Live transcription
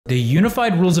The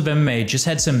Unified Rules of MMA just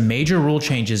had some major rule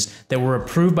changes that were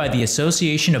approved by the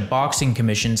Association of Boxing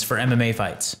Commissions for MMA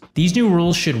fights. These new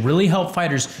rules should really help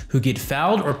fighters who get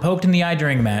fouled or poked in the eye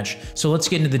during a match, so let's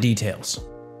get into the details.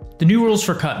 The new rules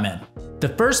for cut men. The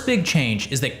first big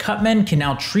change is that cut men can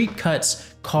now treat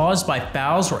cuts caused by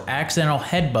fouls or accidental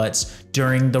headbutts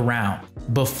during the round.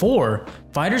 Before,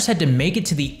 fighters had to make it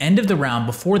to the end of the round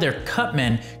before their cut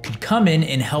men could come in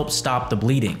and help stop the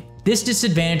bleeding. This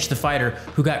disadvantaged the fighter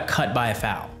who got cut by a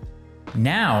foul.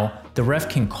 Now, the ref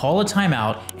can call a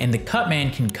timeout and the cut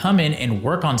man can come in and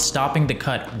work on stopping the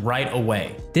cut right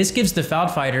away. This gives the fouled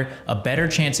fighter a better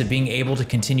chance of being able to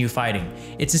continue fighting.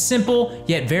 It's a simple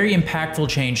yet very impactful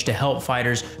change to help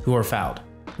fighters who are fouled.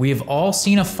 We have all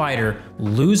seen a fighter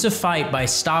lose a fight by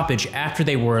stoppage after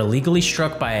they were illegally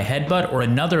struck by a headbutt or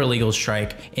another illegal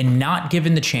strike and not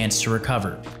given the chance to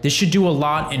recover. This should do a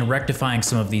lot in rectifying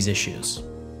some of these issues.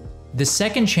 The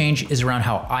second change is around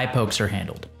how eye pokes are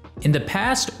handled. In the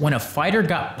past, when a fighter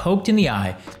got poked in the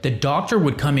eye, the doctor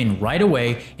would come in right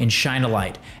away and shine a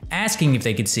light, asking if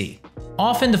they could see.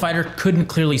 Often the fighter couldn't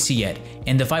clearly see yet,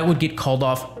 and the fight would get called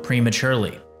off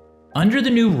prematurely. Under the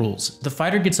new rules, the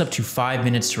fighter gets up to 5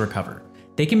 minutes to recover.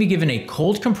 They can be given a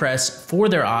cold compress for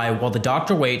their eye while the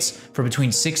doctor waits for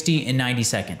between 60 and 90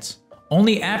 seconds.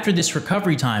 Only after this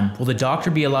recovery time will the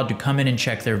doctor be allowed to come in and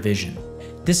check their vision.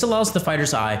 This allows the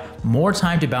fighter's eye more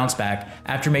time to bounce back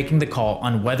after making the call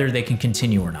on whether they can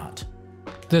continue or not.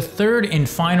 The third and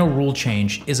final rule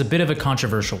change is a bit of a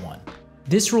controversial one.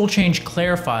 This rule change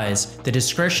clarifies the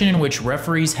discretion in which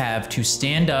referees have to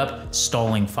stand up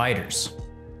stalling fighters.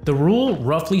 The rule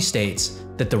roughly states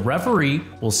that the referee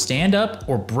will stand up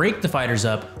or break the fighters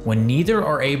up when neither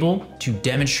are able to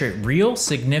demonstrate real,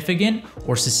 significant,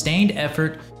 or sustained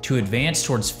effort to advance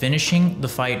towards finishing the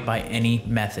fight by any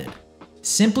method.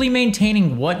 Simply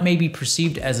maintaining what may be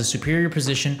perceived as a superior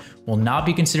position will not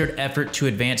be considered effort to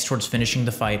advance towards finishing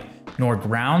the fight, nor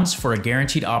grounds for a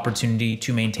guaranteed opportunity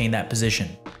to maintain that position.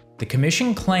 The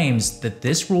Commission claims that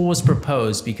this rule was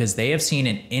proposed because they have seen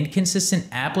an inconsistent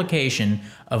application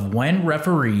of when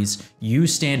referees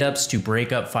use stand-ups to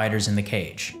break up fighters in the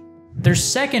cage. Their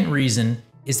second reason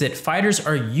is that fighters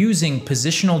are using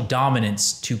positional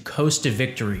dominance to coast to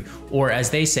victory, or as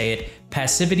they say it,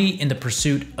 passivity in the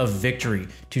pursuit of victory,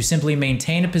 to simply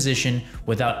maintain a position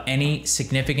without any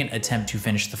significant attempt to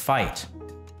finish the fight.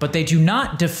 But they do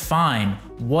not define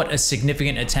what a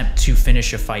significant attempt to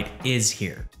finish a fight is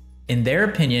here. In their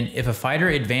opinion, if a fighter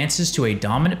advances to a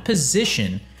dominant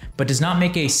position but does not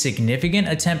make a significant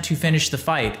attempt to finish the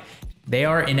fight, they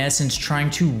are in essence trying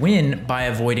to win by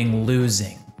avoiding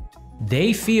losing.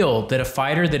 They feel that a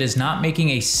fighter that is not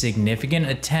making a significant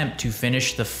attempt to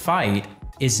finish the fight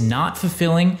is not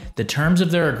fulfilling the terms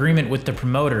of their agreement with the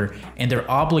promoter and their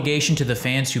obligation to the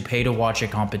fans who pay to watch a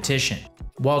competition.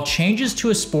 While changes to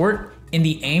a sport in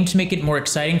the aim to make it more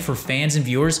exciting for fans and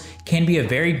viewers can be a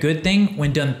very good thing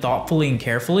when done thoughtfully and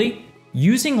carefully,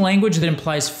 using language that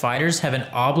implies fighters have an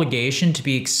obligation to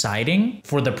be exciting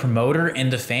for the promoter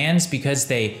and the fans because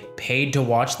they paid to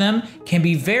watch them can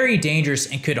be very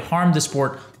dangerous and could harm the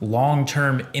sport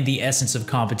long-term in the essence of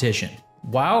competition.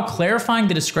 While clarifying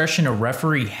the discretion a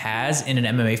referee has in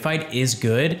an MMA fight is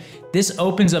good, this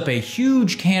opens up a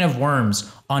huge can of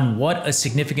worms on what a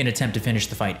significant attempt to finish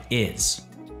the fight is.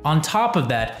 On top of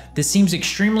that, this seems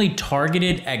extremely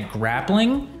targeted at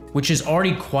grappling, which is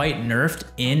already quite nerfed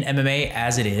in MMA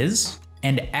as it is,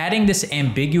 and adding this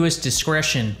ambiguous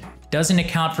discretion doesn't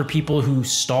account for people who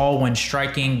stall when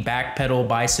striking, backpedal,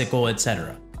 bicycle,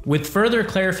 etc. With further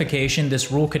clarification,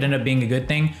 this rule could end up being a good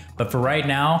thing, but for right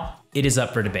now, it is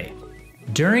up for debate.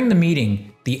 During the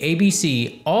meeting, the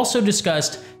ABC also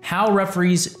discussed how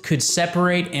referees could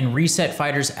separate and reset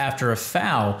fighters after a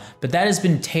foul, but that has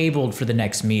been tabled for the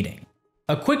next meeting.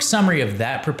 A quick summary of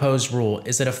that proposed rule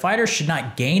is that a fighter should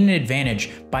not gain an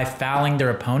advantage by fouling their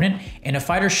opponent, and a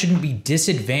fighter shouldn't be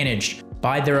disadvantaged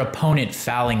by their opponent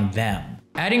fouling them.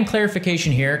 Adding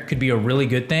clarification here could be a really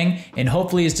good thing, and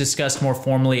hopefully is discussed more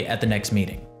formally at the next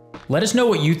meeting. Let us know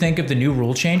what you think of the new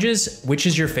rule changes, which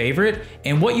is your favorite,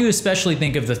 and what you especially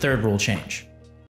think of the third rule change.